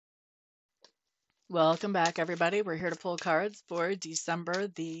Welcome back, everybody. We're here to pull cards for December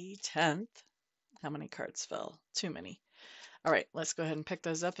the 10th. How many cards fell? Too many. All right, let's go ahead and pick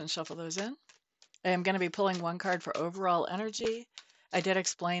those up and shuffle those in. I am going to be pulling one card for overall energy. I did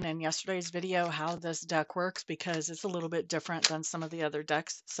explain in yesterday's video how this deck works because it's a little bit different than some of the other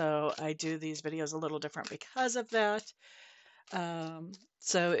decks. So I do these videos a little different because of that. Um,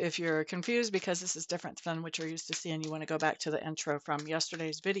 so if you're confused because this is different than what you're used to seeing, you want to go back to the intro from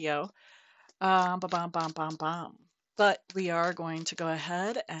yesterday's video. Ba-bam. But we are going to go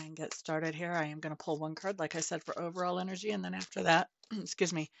ahead and get started here. I am going to pull one card, like I said, for overall energy. And then after that,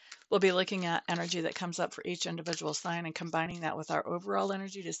 excuse me, we'll be looking at energy that comes up for each individual sign and combining that with our overall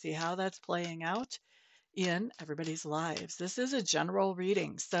energy to see how that's playing out in everybody's lives. This is a general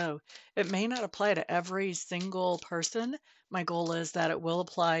reading, so it may not apply to every single person. My goal is that it will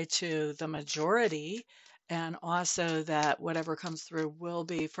apply to the majority, and also that whatever comes through will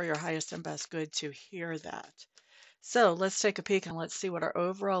be for your highest and best good to hear that. So let's take a peek and let's see what our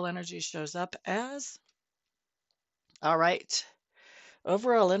overall energy shows up as. All right.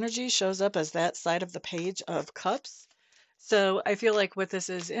 Overall energy shows up as that side of the Page of Cups. So I feel like what this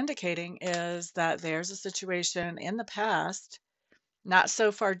is indicating is that there's a situation in the past, not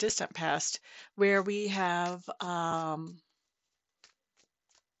so far distant past, where we have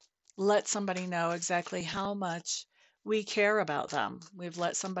let somebody know exactly how much we care about them. We've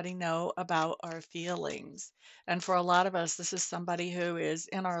let somebody know about our feelings. And for a lot of us, this is somebody who is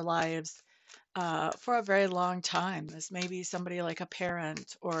in our lives for a very long time. This may be somebody like a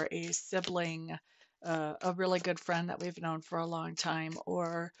parent or a sibling, a really good friend that we've known for a long time,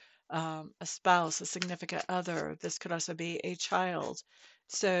 or a spouse, a significant other. This could also be a child.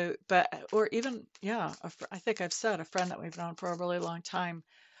 So, or even, yeah, I think I've said a friend that we've known for a really long time.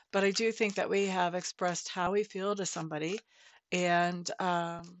 But I do think that we have expressed how we feel to somebody. And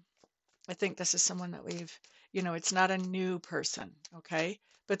I think this is someone that it's not a new person, okay?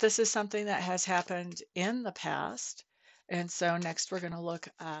 But this is something that has happened in the past. And so next we're going to look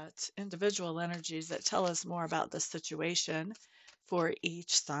at individual energies that tell us more about the situation for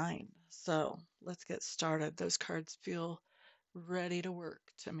each sign. So let's get started. Those cards feel ready to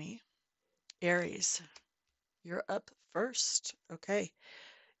work to me. Aries, you're up first. Okay.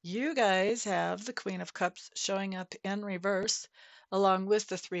 You guys have the Queen of Cups showing up in reverse along with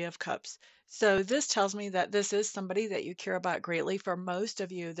the Three of Cups. So this tells me that this is somebody that you care about greatly. For most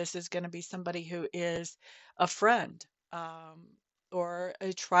of you, this is going to be somebody who is a friend or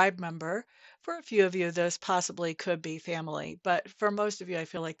a tribe member. For a few of you, this possibly could be family. But for most of you, I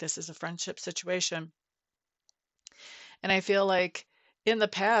feel like this is a friendship situation. And I feel like in the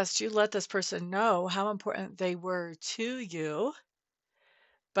past, you let this person know how important they were to you.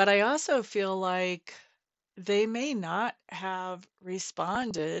 But I also feel like they may not have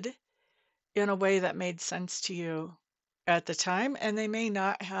responded in a way that made sense to you at the time, and they may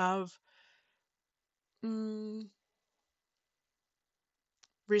not have mm,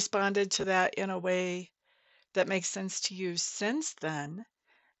 responded to that in a way that makes sense to you since then.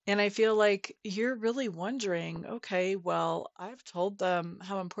 And I feel like you're really wondering, okay, well, I've told them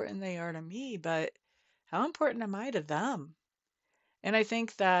how important they are to me, but how important am I to them? And I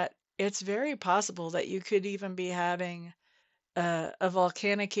think that it's very possible that you could even be having a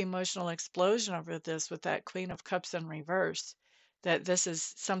volcanic emotional explosion over this with that Queen of Cups in reverse. That this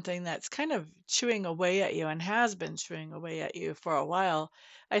is something that's kind of chewing away at you and has been chewing away at you for a while.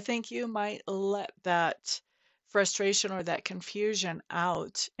 I think you might let that frustration or that confusion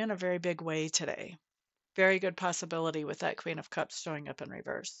out in a very big way today. Very good possibility with that Queen of Cups showing up in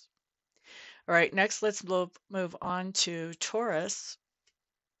reverse. All right, next let's move on to Taurus.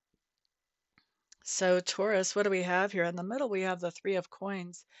 So Taurus, what do we have here? In the middle, we have the Three of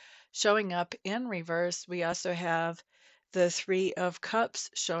Coins showing up in reverse. We also have the Three of Cups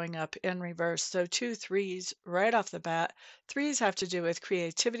showing up in reverse. So two threes right off the bat. Threes have to do with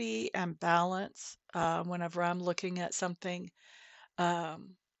creativity and balance. Whenever I'm looking at something,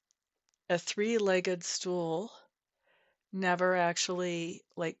 um, a three-legged stool never actually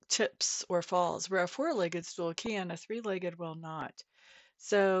like tips or falls, where a four-legged stool can, a three-legged will not.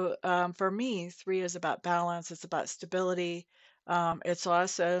 So for me, three is about balance, it's about stability. It's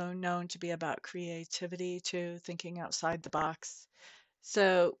also known to be about creativity, too, thinking outside the box.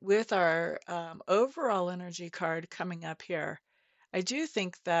 So with our overall energy card coming up here, I do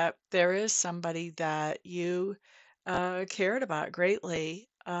think that there is somebody that you cared about greatly.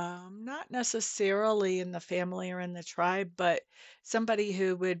 Not necessarily in the family or in the tribe, but somebody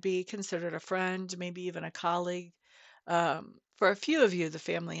who would be considered a friend, maybe even a colleague. For a few of you, the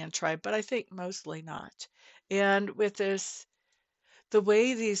family and tribe, but I think mostly not. And with the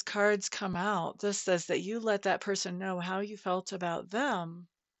way these cards come out, this says that you let that person know how you felt about them,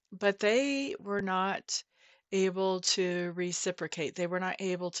 but they were not able to reciprocate. They were not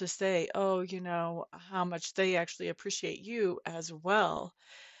able to say, oh, how much they actually appreciate you as well.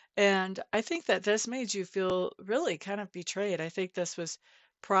 And I think that this made you feel really kind of betrayed. I think this was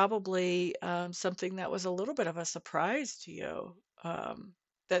probably something that was a little bit of a surprise to you,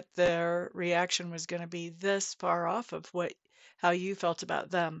 that their reaction was going to be this far off of how you felt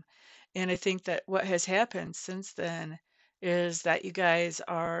about them. And I think that what has happened since then is that you guys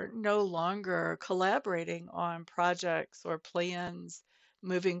are no longer collaborating on projects or plans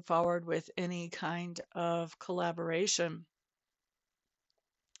moving forward with any kind of collaboration.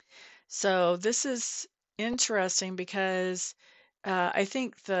 So this is interesting because I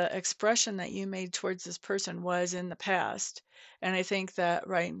think the expression that you made towards this person was in the past. And I think that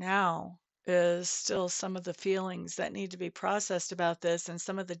right now is still some of the feelings that need to be processed about this and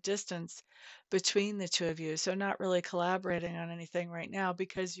some of the distance between the two of you. So not really collaborating on anything right now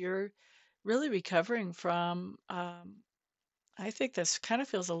because you're really recovering from, I think this kind of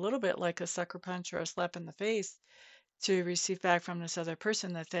feels a little bit like a sucker punch or a slap in the face to receive back from this other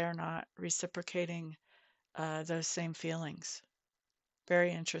person that they're not reciprocating those same feelings.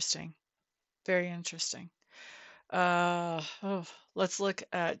 Very interesting. Very interesting. Oh, let's look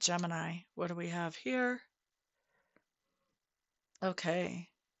at Gemini. What do we have here? Okay,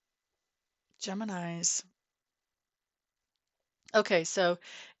 Geminis. Okay, so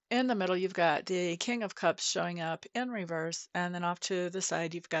in the middle, you've got the King of Cups showing up in reverse, and then off to the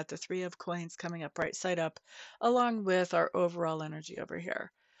side, you've got the Three of Coins coming up right side up, along with our overall energy over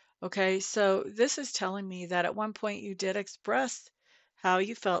here. Okay, so this is telling me that at one point you did express how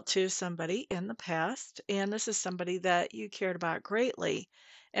you felt to somebody in the past, and this is somebody that you cared about greatly.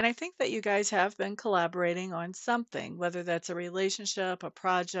 And I think that you guys have been collaborating on something, whether that's a relationship, a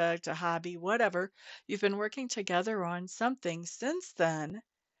project, a hobby, whatever. You've been working together on something since then.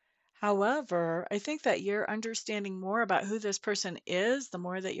 However, I think that you're understanding more about who this person is, the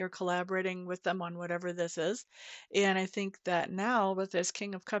more that you're collaborating with them on whatever this is. And I think that now with this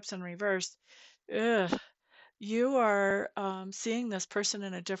King of Cups in reverse, ugh, you are seeing this person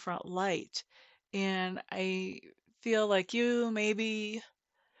in a different light. And I feel like it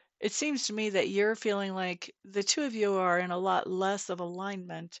seems to me that you're feeling like the two of you are in a lot less of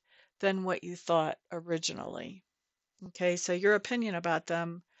alignment than what you thought originally. Okay, so your opinion about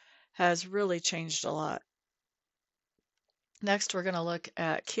them has really changed a lot. Next, we're going to look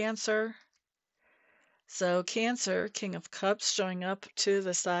at Cancer. So, Cancer, King of Cups showing up to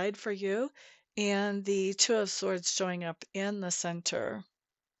the side for you, and the Two of Swords showing up in the center.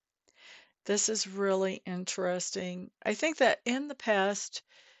 This is really interesting. I think that in the past,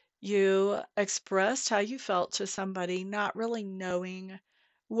 you expressed how you felt to somebody, not really knowing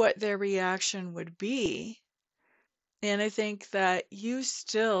what their reaction would be. And I think that you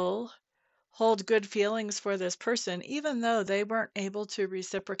still hold good feelings for this person, even though they weren't able to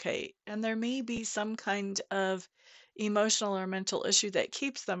reciprocate. And there may be some kind of emotional or mental issue that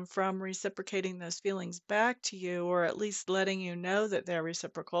keeps them from reciprocating those feelings back to you, or at least letting you know that they're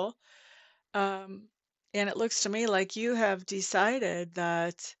reciprocal. Um, and it looks to me like you have decided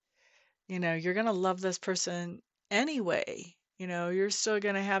that, you're going to love this person anyway. You're still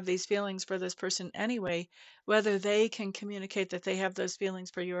going to have these feelings for this person anyway, whether they can communicate that they have those feelings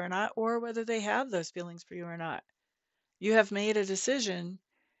for you or not, or whether they have those feelings for you or not. You have made a decision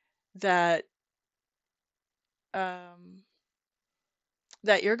that um,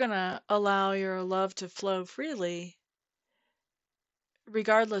 that you're going to allow your love to flow freely,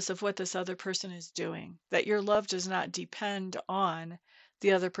 regardless of what this other person is doing. That your love does not depend on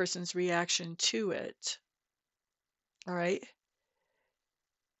the other person's reaction to it. All right.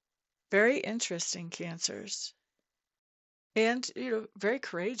 Very interesting, Cancers. And, very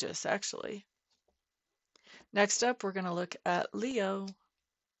courageous, actually. Next up, we're going to look at Leo.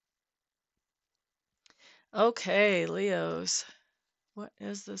 Okay, Leos. What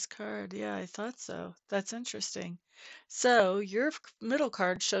is this card? Yeah, I thought so. That's interesting. So your middle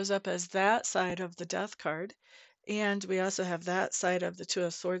card shows up as that side of the Death card. And we also have that side of the Two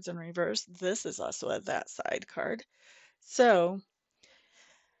of Swords in reverse. This is also a that side card. So,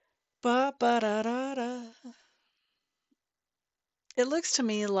 ba ba da da da. It looks to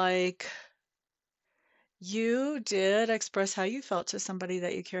me like you did express how you felt to somebody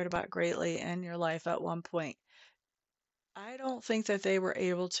that you cared about greatly in your life at one point. I don't think that they were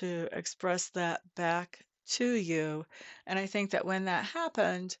able to express that back to you. And I think that when that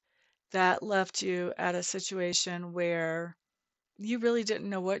happened, that left you at a situation where you really didn't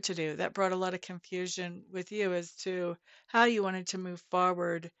know what to do. That brought a lot of confusion with you as to how you wanted to move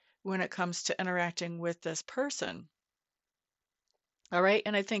forward when it comes to interacting with this person. All right.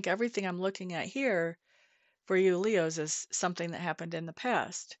 And I think everything I'm looking at here for you Leos is something that happened in the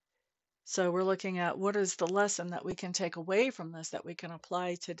past. So we're looking at what is the lesson that we can take away from this that we can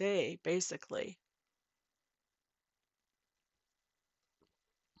apply today, basically.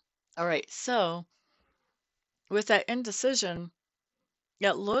 All right. So with that indecision,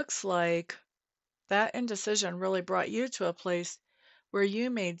 it looks like that indecision really brought you to a place where you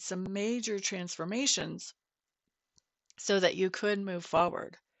made some major transformations so that you could move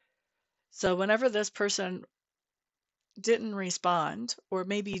forward. So whenever this person didn't respond, or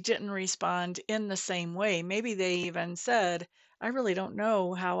maybe didn't respond in the same way, maybe they even said, I really don't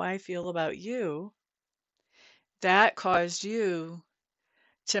know how I feel about you, that caused you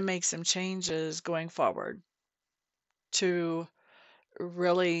to make some changes going forward to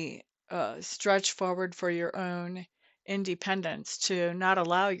really stretch forward for your own independence, to not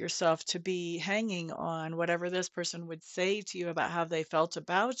allow yourself to be hanging on whatever this person would say to you about how they felt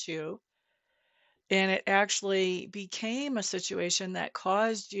about you. And it actually became a situation that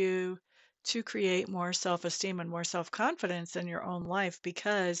caused you to create more self esteem and more self confidence in your own life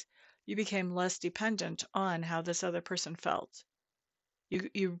because you became less dependent on how this other person felt.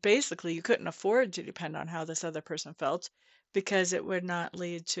 You basically you couldn't afford to depend on how this other person felt because it would not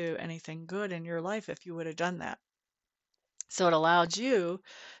lead to anything good in your life if you would have done that. So it allowed you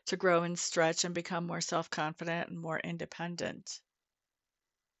to grow and stretch and become more self-confident and more independent.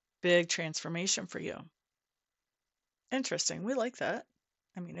 Big transformation for you. Interesting. We like that.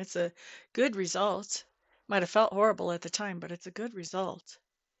 I mean, it's a good result. Might have felt horrible at the time, but it's a good result.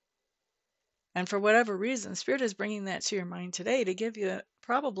 And for whatever reason, Spirit is bringing that to your mind today to give you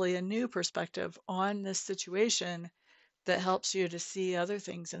probably a new perspective on this situation that helps you to see other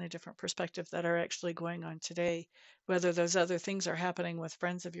things in a different perspective that are actually going on today, whether those other things are happening with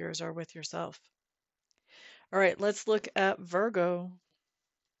friends of yours or with yourself. All right, let's look at Virgo.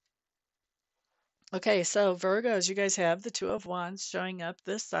 Okay, so Virgos, you guys have the Two of Wands showing up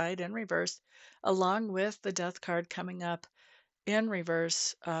this side in reverse, along with the Death card coming up in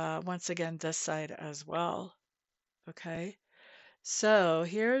reverse, once again, this side as well. Okay, so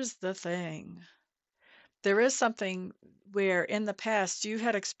here's the thing. There is something where in the past you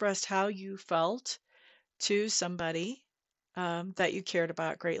had expressed how you felt to somebody that you cared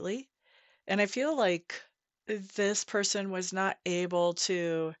about greatly. And I feel like this person was not able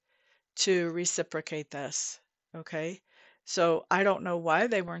to reciprocate this. Okay. So I don't know why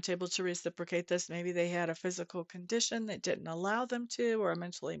they weren't able to reciprocate this. Maybe they had a physical condition that didn't allow them to, or a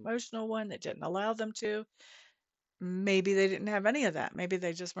mental emotional one that didn't allow them to. Maybe they didn't have any of that. Maybe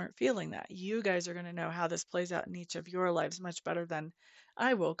they just weren't feeling that. You guys are going to know how this plays out in each of your lives much better than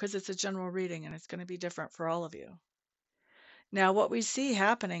I will, because it's a general reading and it's going to be different for all of you. Now, what we see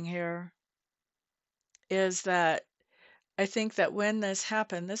happening here is that I think that when this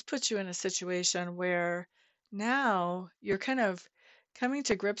happened, this puts you in a situation where now you're kind of coming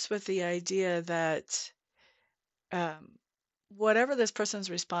to grips with the idea that um, whatever this person's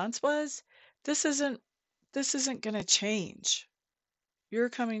response was, this isn't this isn't going to change. You're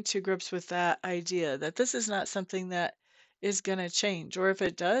coming to grips with that idea that this is not something that is going to change, or if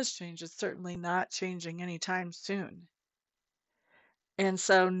it does change, it's certainly not changing anytime soon. And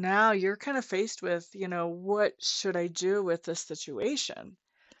so now you're kind of faced with, what should I do with this situation?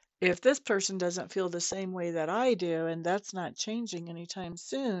 If this person doesn't feel the same way that I do, and that's not changing anytime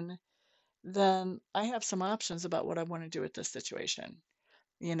soon, then I have some options about what I want to do with this situation.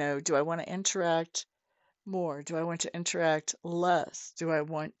 Do I want to interact more? Do I want to interact less? Do I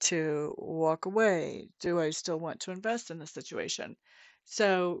want to walk away? Do I still want to invest in the situation?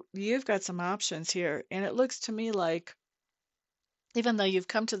 So you've got some options here. And it looks to me like even though you've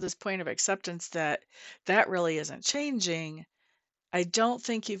come to this point of acceptance that that really isn't changing, I don't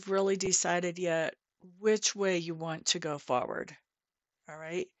think you've really decided yet which way you want to go forward. All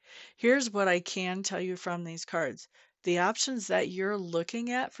right. Here's what I can tell you from these cards. The options that you're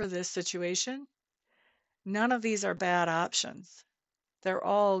looking at for this situation, none of these are bad options. They're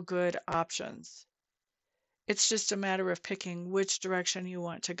all good options. It's just a matter of picking which direction you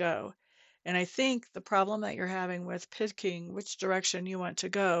want to go. And I think the problem that you're having with picking which direction you want to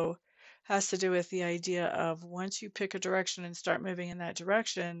go has to do with the idea of once you pick a direction and start moving in that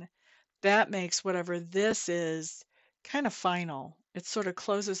direction, that makes whatever this is kind of final. It sort of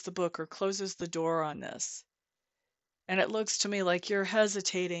closes the book or closes the door on this. And it looks to me like you're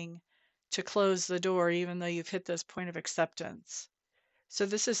hesitating to close the door even though you've hit this point of acceptance. So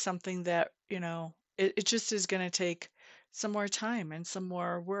this is something that, it just is going to take some more time and some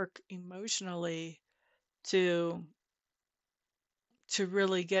more work emotionally to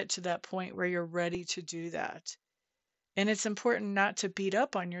really get to that point where you're ready to do that. And it's important not to beat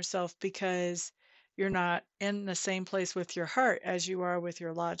up on yourself because you're not in the same place with your heart as you are with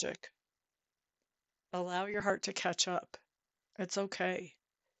your logic. Allow your heart to catch up. It's okay.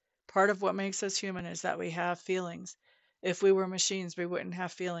 Part of what makes us human is that we have feelings. If we were machines, we wouldn't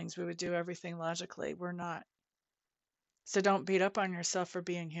have feelings. We would do everything logically. We're not. So don't beat up on yourself for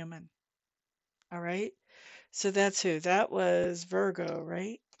being human. All right? So that's who. That was Virgo,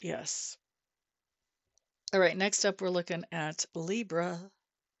 right? Yes. All right, next up, we're looking at Libra.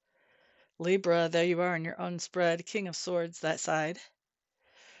 Libra, there you are in your own spread, King of Swords, that side,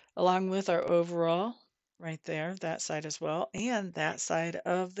 along with our overall, right there, that side as well, and that side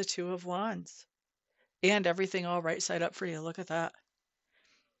of the Two of Wands, and everything all right side up for you. Look at that.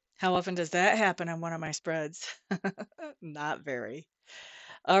 How often does that happen on one of my spreads? Not very.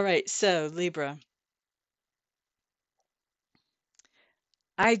 All right, so Libra,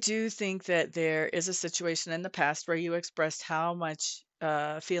 I do think that there is a situation in the past where you expressed how much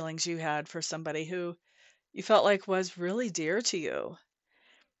feelings you had for somebody who you felt like was really dear to you.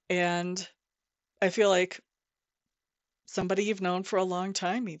 And I feel like somebody you've known for a long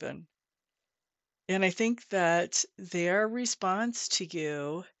time, even. And I think that their response to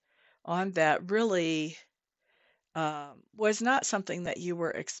you on that really was not something that you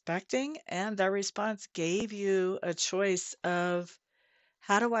were expecting. And their response gave you a choice of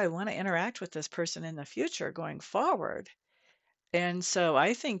how do I want to interact with this person in the future going forward? And so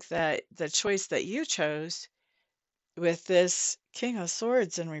I think that the choice that you chose with this King of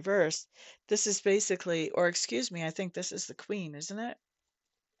Swords in reverse, this is basically, or excuse me, I think this is the Queen, isn't it?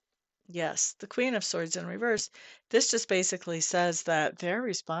 Yes, the Queen of Swords in reverse. This just basically says that their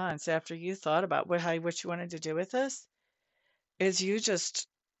response after you thought about what you wanted to do with this is you just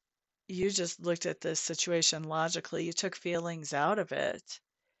looked at this situation logically. You took feelings out of it,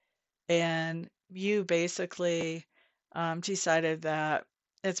 and you basically decided that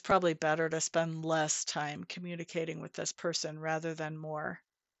it's probably better to spend less time communicating with this person rather than more,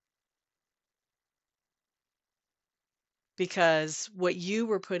 because what you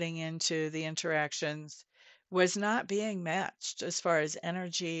were putting into the interactions was not being matched as far as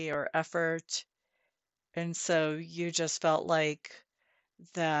energy or effort. And so you just felt like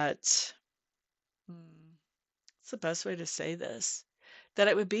that, hmm, what's the best way to say this? That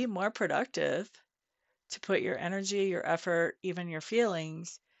it would be more productive to put your energy, your effort, even your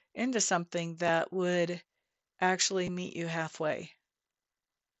feelings into something that would actually meet you halfway.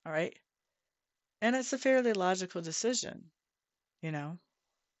 All right. And it's a fairly logical decision, you know,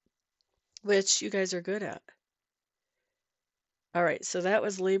 which you guys are good at. All right, so that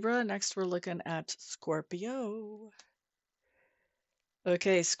was Libra. Next, we're looking at Scorpio.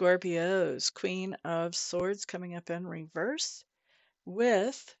 Okay, Scorpios, Queen of Swords coming up in reverse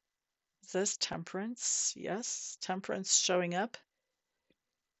with this Temperance. Yes, Temperance showing up.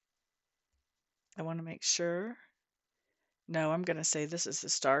 I want to make sure. No, I'm going to say this is the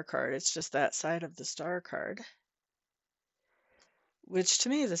Star card. It's just that side of the Star card, which to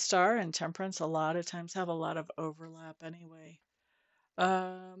me, the Star and Temperance a lot of times have a lot of overlap anyway.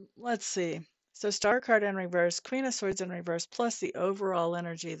 Let's see. So Star card in reverse, Queen of Swords in reverse, plus the overall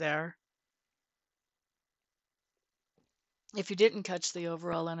energy there. If you didn't catch the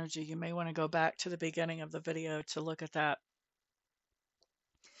overall energy, you may want to go back to the beginning of the video to look at that.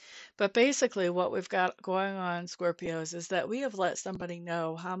 But basically, what we've got going on, Scorpios, is that we have let somebody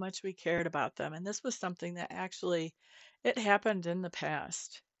know how much we cared about them. And this was something that actually, it happened in the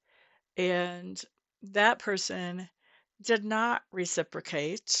past. And that person did not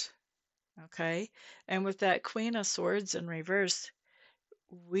reciprocate. Okay. And with that Queen of Swords in reverse,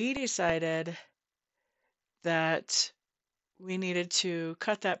 we decided that we needed to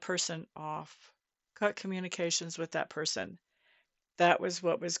cut that person off, cut communications with that person. That was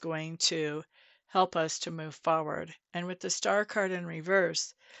what was going to help us to move forward. And with the Star card in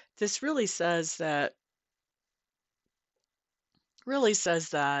reverse, this really says that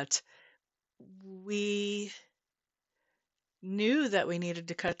we knew that we needed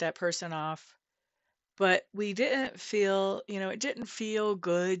to cut that person off, but we didn't feel, it didn't feel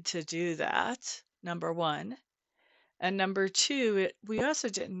good to do that, number one. And number two, we also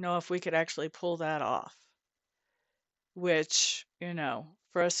didn't know if we could actually pull that off, which,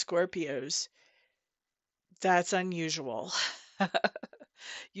 for us Scorpios, that's unusual.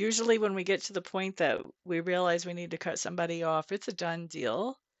 Usually, when we get to the point that we realize we need to cut somebody off, it's a done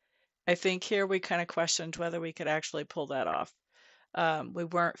deal. I think here we kind of questioned whether we could actually pull that off. We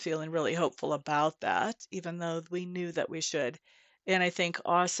weren't feeling really hopeful about that, even though we knew that we should. And I think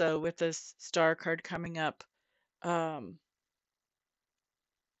also with this star card coming up, um,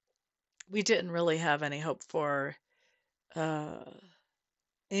 we didn't really have any hope for uh,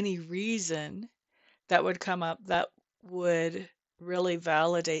 any reason that would come up that would really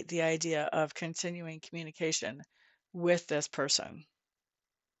validate the idea of continuing communication with this person.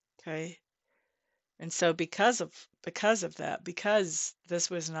 Okay. And so because of that, because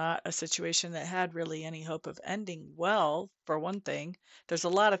this was not a situation that had really any hope of ending well, for one thing, there's a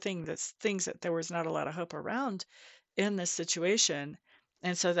lot of things that there was not a lot of hope around in this situation.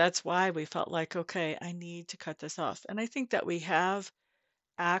 And so that's why we felt like, okay, I need to cut this off. And I think that we have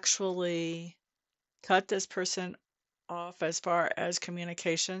actually cut this person off as far as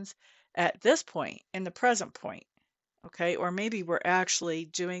communications at this point, in the present point. Okay. Or maybe we're actually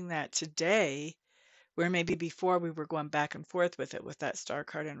doing that today, where maybe before we were going back and forth with it with that star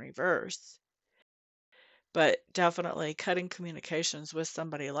card in reverse. But definitely cutting communications with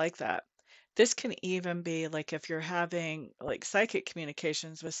somebody like that. This can even be like if you're having like psychic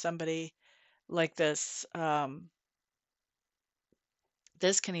communications with somebody like this.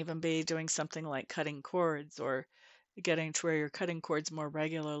 This can even be doing something like cutting cords or getting to where you're cutting cords more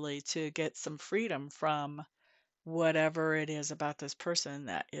regularly to get some freedom from whatever it is about this person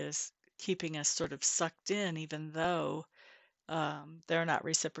that is keeping us sort of sucked in, even though they're not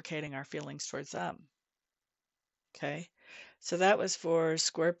reciprocating our feelings towards them. Okay. So that was for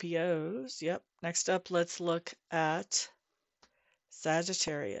Scorpios. Yep. Next up, let's look at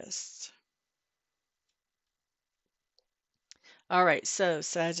Sagittarius. All right. So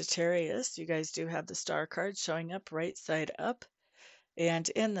Sagittarius, you guys do have the star card showing up right side up. And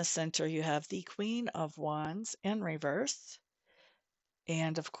in the center, you have the Queen of Wands in reverse.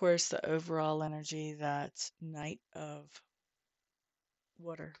 And of course, the overall energy, that's Knight of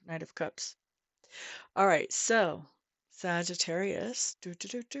Water, Knight of Cups. All right, so Sagittarius. Do, do,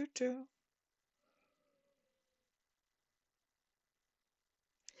 do, do, do.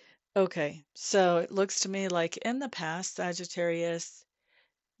 Okay, so it looks to me like in the past, Sagittarius,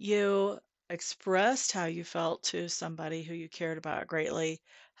 you expressed how you felt to somebody who you cared about greatly.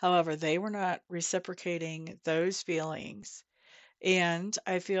 However, they were not reciprocating those feelings. And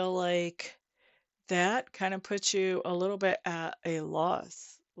I feel like that kind of puts you a little bit at a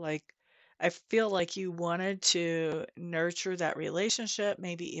loss. Like, I feel like you wanted to nurture that relationship,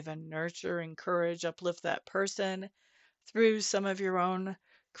 maybe even nurture, encourage, uplift that person through some of your own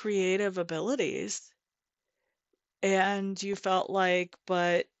creative abilities. And you felt like,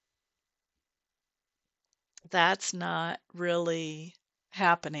 but that's not really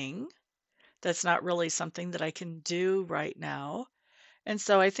happening. That's not really something that I can do right now. And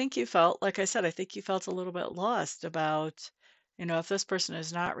so I think you felt, like I said, I think you felt a little bit lost about, if this person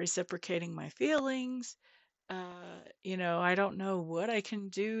is not reciprocating my feelings, I don't know what I can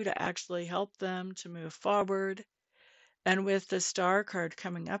do to actually help them to move forward. And with the star card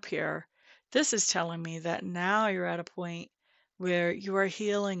coming up here, this is telling me that now you're at a point where you are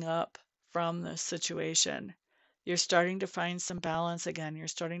healing up from this situation. You're starting to find some balance again. You're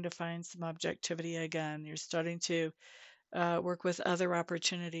starting to find some objectivity again. You're starting to work with other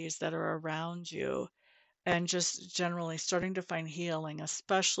opportunities that are around you, and just generally starting to find healing,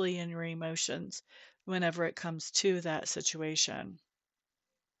 especially in your emotions whenever it comes to that situation.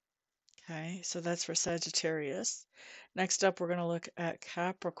 Okay, so that's for Sagittarius. Next up, we're going to look at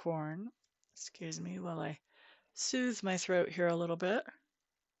Capricorn. Excuse me while I soothe my throat here a little bit.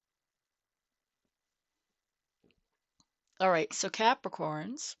 All right, so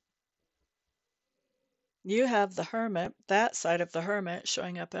Capricorns, you have the Hermit, that side of the Hermit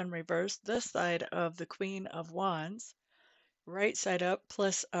showing up in reverse, this side of the Queen of Wands, right side up,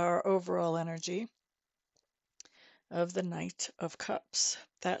 plus our overall energy of the Knight of Cups,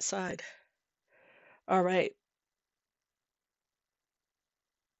 that side. All right,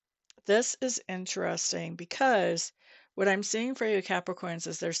 this is interesting because what I'm seeing for you, Capricorns,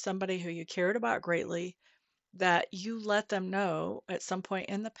 is there's somebody who you cared about greatly that you let them know at some point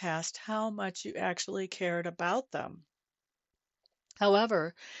in the past how much you actually cared about them.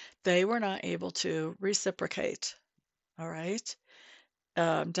 However, they were not able to reciprocate. All right.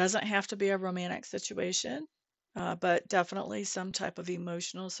 Doesn't have to be a romantic situation, but definitely some type of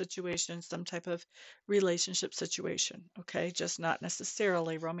emotional situation, some type of relationship situation. Okay, just not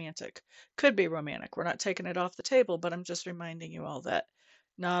necessarily romantic. Could be romantic. We're not taking it off the table, but I'm just reminding you all that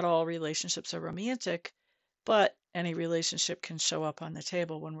not all relationships are romantic, but any relationship can show up on the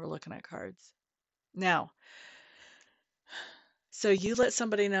table when we're looking at cards. Now, so you let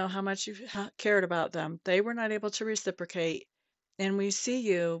somebody know how much you cared about them. They were not able to reciprocate. And we see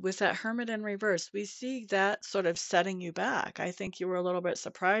you with that Hermit in reverse. We see that sort of setting you back. I think you were a little bit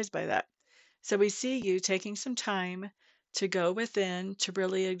surprised by that. So we see you taking some time to go within, to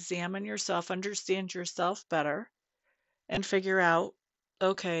really examine yourself, understand yourself better, and figure out,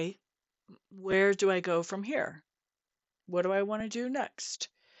 okay, where do I go from here? What do I want to do next?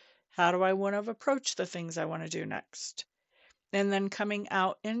 How do I want to approach the things I want to do next? And then coming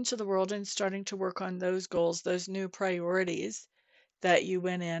out into the world and starting to work on those goals, those new priorities that you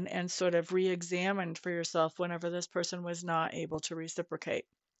went in and sort of re-examined for yourself whenever this person was not able to reciprocate.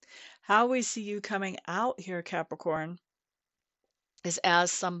 How we see you coming out here, Capricorn, is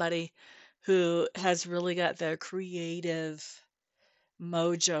as somebody who has really got their creative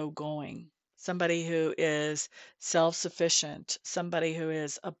mojo going. Somebody who is self sufficient, somebody who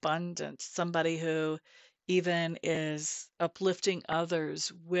is abundant, somebody who even is uplifting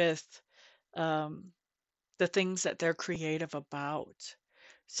others with um, the things that they're creative about.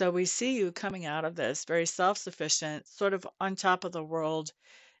 So we see you coming out of this very self sufficient, sort of on top of the world,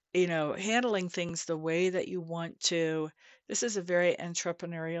 handling things the way that you want to. This is a very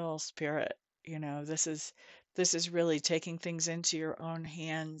entrepreneurial spirit. This is really taking things into your own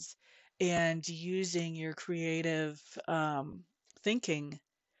hands and using your creative thinking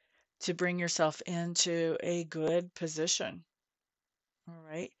to bring yourself into a good position. All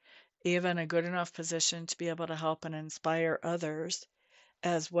right. Even a good enough position to be able to help and inspire others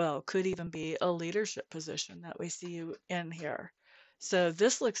as well. Could even be a leadership position that we see you in here. So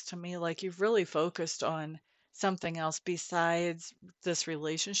this looks to me like you've really focused on something else besides this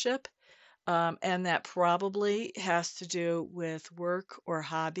relationship. And that probably has to do with work or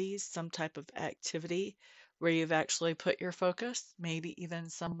hobbies, some type of activity where you've actually put your focus, maybe even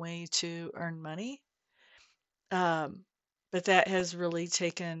some way to earn money. Um, but that has really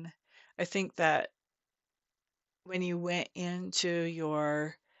taken, I think that when you went into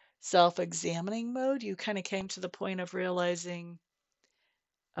your self-examining mode, you kind of came to the point of realizing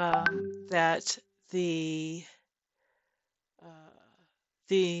that the uh,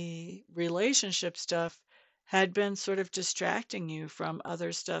 the relationship stuff had been sort of distracting you from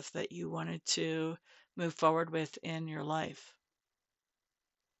other stuff that you wanted to move forward with in your life.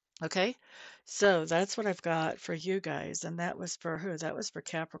 Okay, so that's what I've got for you guys, and that was for who? That was for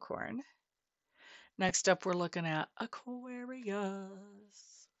Capricorn. Next up, we're looking at Aquarius.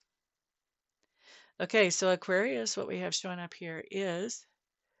 Okay, so Aquarius, what we have showing up here is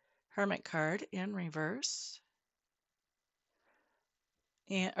Hermit card in reverse.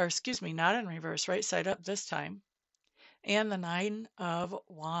 Or excuse me, not in reverse, right side up this time. And the Nine of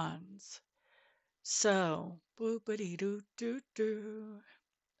Wands. So, boopity doo doo doo.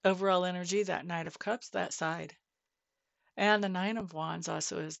 Overall energy, that Knight of Cups, that side. And the Nine of Wands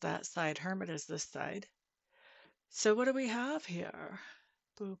also is that side. Hermit is this side. So what do we have here?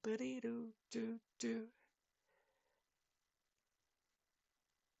 Boopity doo doo doo.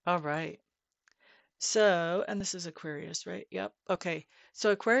 All right. So, and this is Aquarius, right? Yep. Okay.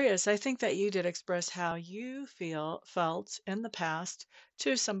 So Aquarius, I think that you did express how you felt in the past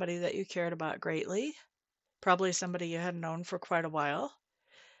to somebody that you cared about greatly, probably somebody you had known for quite a while.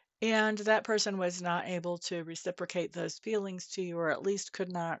 And that person was not able to reciprocate those feelings to you, or at least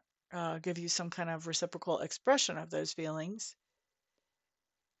could not give you some kind of reciprocal expression of those feelings.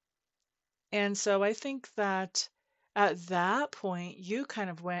 And so I think that at that point, you kind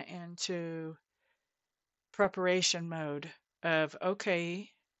of went into preparation mode of, okay,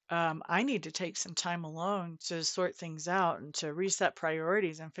 I need to take some time alone to sort things out and to reset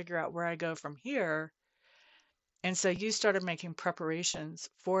priorities and figure out where I go from here. And so you started making preparations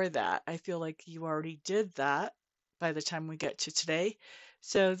for that. I feel like you already did that by the time we get to today.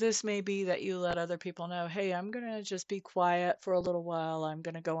 So this may be that you let other people know, hey, I'm going to just be quiet for a little while. I'm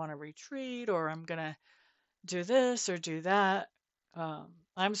going to go on a retreat, or I'm going to do this or do that.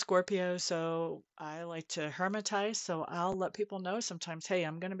 I'm Scorpio, so I like to hermitize. So I'll let people know sometimes, hey,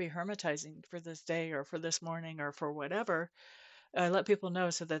 I'm going to be hermitizing for this day or for this morning or for whatever. I let people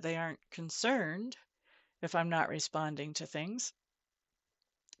know so that they aren't concerned if I'm not responding to things.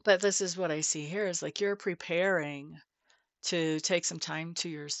 But this is what I see here is like you're preparing to take some time to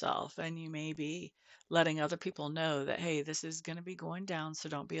yourself, and you may be letting other people know that, hey, this is going to be going down, so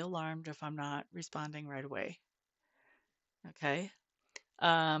don't be alarmed if I'm not responding right away. Okay.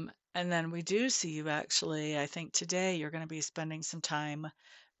 And then we do see you actually, I think today you're going to be spending some time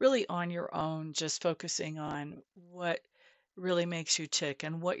really on your own, just focusing on what really makes you tick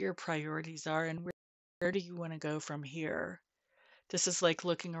and what your priorities are and where do you want to go from here. This is like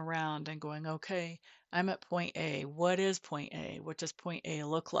looking around and going, okay, I'm at point A. What is point A? What does point A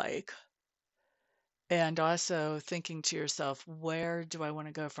look like? And also thinking to yourself, where do I want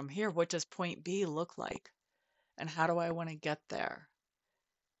to go from here? What does point B look like? And how do I want to get there?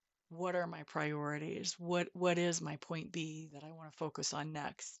 What are my priorities? What is my point B that I want to focus on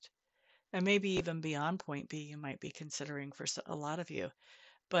next? And maybe even beyond point B, you might be considering for a lot of you,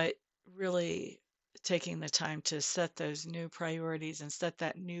 but really taking the time to set those new priorities and set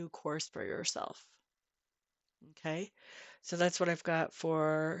that new course for yourself. Okay. So that's what I've got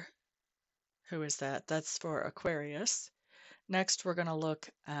for, who is that? That's for Aquarius. Next, we're going to look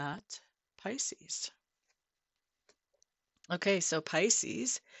at Pisces. Okay, so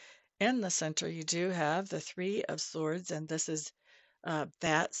Pisces, in the center, you do have the Three of Swords, and this is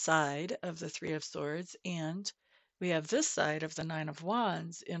that side of the Three of Swords, and we have this side of the Nine of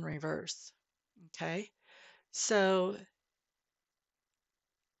Wands in reverse. Okay, so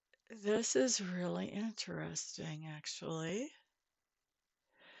this is really interesting, actually.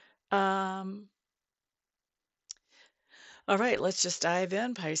 Um, all right, let's just dive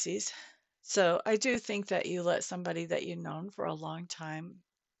in, Pisces. So I do think that you let somebody that you've known for a long time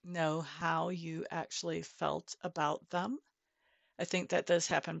know how you actually felt about them. I think that this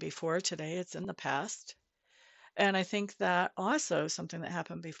happened before today, it's in the past. And I think that also something that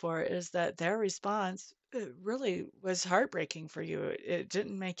happened before is that their response really was heartbreaking for you. It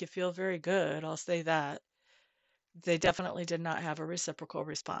didn't make you feel very good, I'll say that. They definitely did not have a reciprocal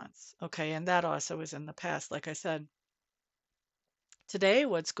response. Okay, and that also was in the past, like I said. Today,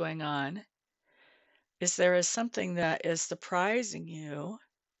 what's going on is there is something that is surprising you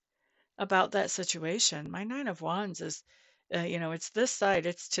about that situation. My Nine of Wands is, it's this side,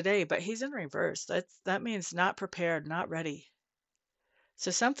 it's today, but he's in reverse. That means not prepared, not ready.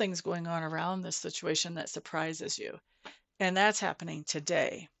 So something's going on around this situation that surprises you, and that's happening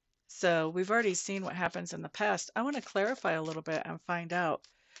today. So we've already seen what happens in the past. I want to clarify a little bit and find out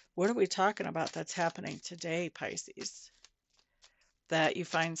what are we talking about that's happening today, Pisces, that you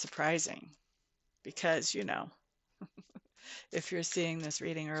find surprising? Because, if you're seeing this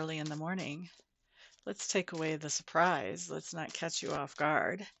reading early in the morning, let's take away the surprise. Let's not catch you off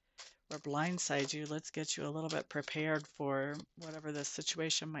guard or blindside you. Let's get you a little bit prepared for whatever the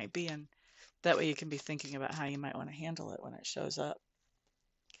situation might be. And that way you can be thinking about how you might want to handle it when it shows up.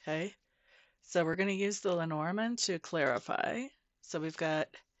 Okay. So we're going to use the Lenormand to clarify. So we've got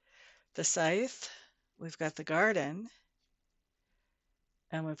the scythe, we've got the garden,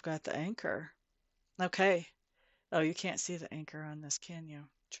 and we've got the anchor. Okay. Oh, you can't see the anchor on this, can you?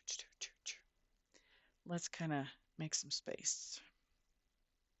 Let's kind of make some space.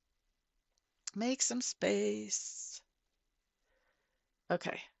 Make some space.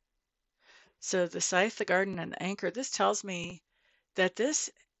 Okay. So the scythe, the garden, and the anchor, this tells me that this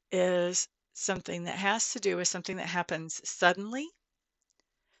is something that has to do with something that happens suddenly.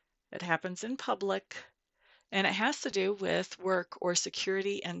 It happens in public, and it has to do with work or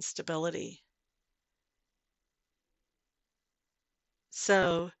security and stability.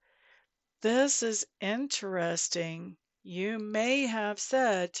 So this is interesting. You may have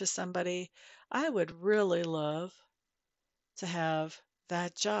said to somebody, I would really love to have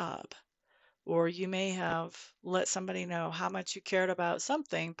that job. Or you may have let somebody know how much you cared about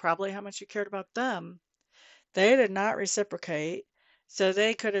something, probably how much you cared about them. They did not reciprocate. So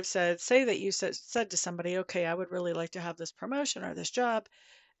they could have said, say that you said to somebody, okay, I would really like to have this promotion or this job.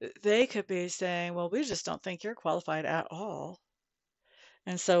 They could be saying, well, we just don't think you're qualified at all.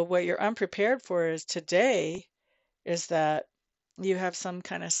 And so what you're unprepared for is today is that you have some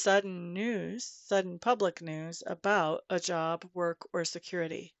kind of sudden news, sudden public news about a job, work, or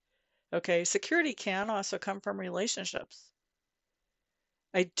security. Okay, security can also come from relationships.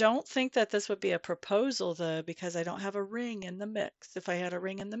 I don't think that this would be a proposal, though, because I don't have a ring in the mix. If I had a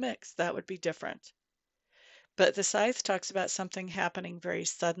ring in the mix, that would be different. But the scythe talks about something happening very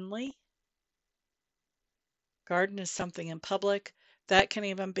suddenly. Garden is something in public. That can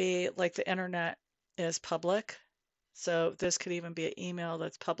even be like the internet is public. So this could even be an email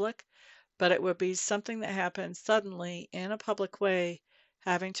that's public, but it would be something that happens suddenly in a public way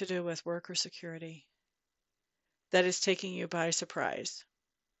having to do with work or security that is taking you by surprise.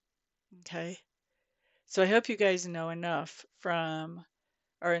 Okay. So I hope you guys know enough from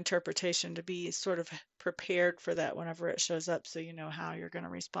our interpretation to be sort of prepared for that whenever it shows up so you know how you're going to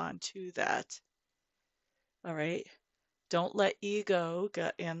respond to that. All right. Don't let ego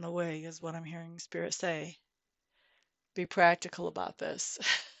get in the way, is what I'm hearing Spirit say. Be practical about this.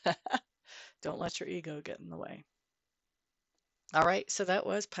 Don't let your ego get in the way. All right. So that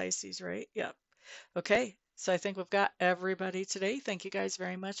was Pisces, right? Yep. Okay. So I think we've got everybody today. Thank you guys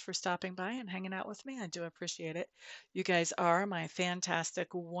very much for stopping by and hanging out with me. I do appreciate it. You guys are my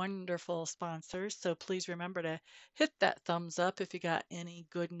fantastic, wonderful sponsors. So please remember to hit that thumbs up if you got any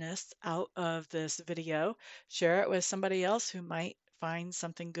goodness out of this video. Share it with somebody else who might find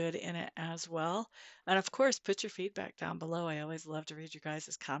something good in it as well. And of course, put your feedback down below. I always love to read your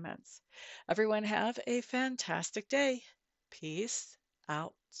guys' comments. Everyone have a fantastic day. Peace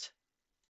out.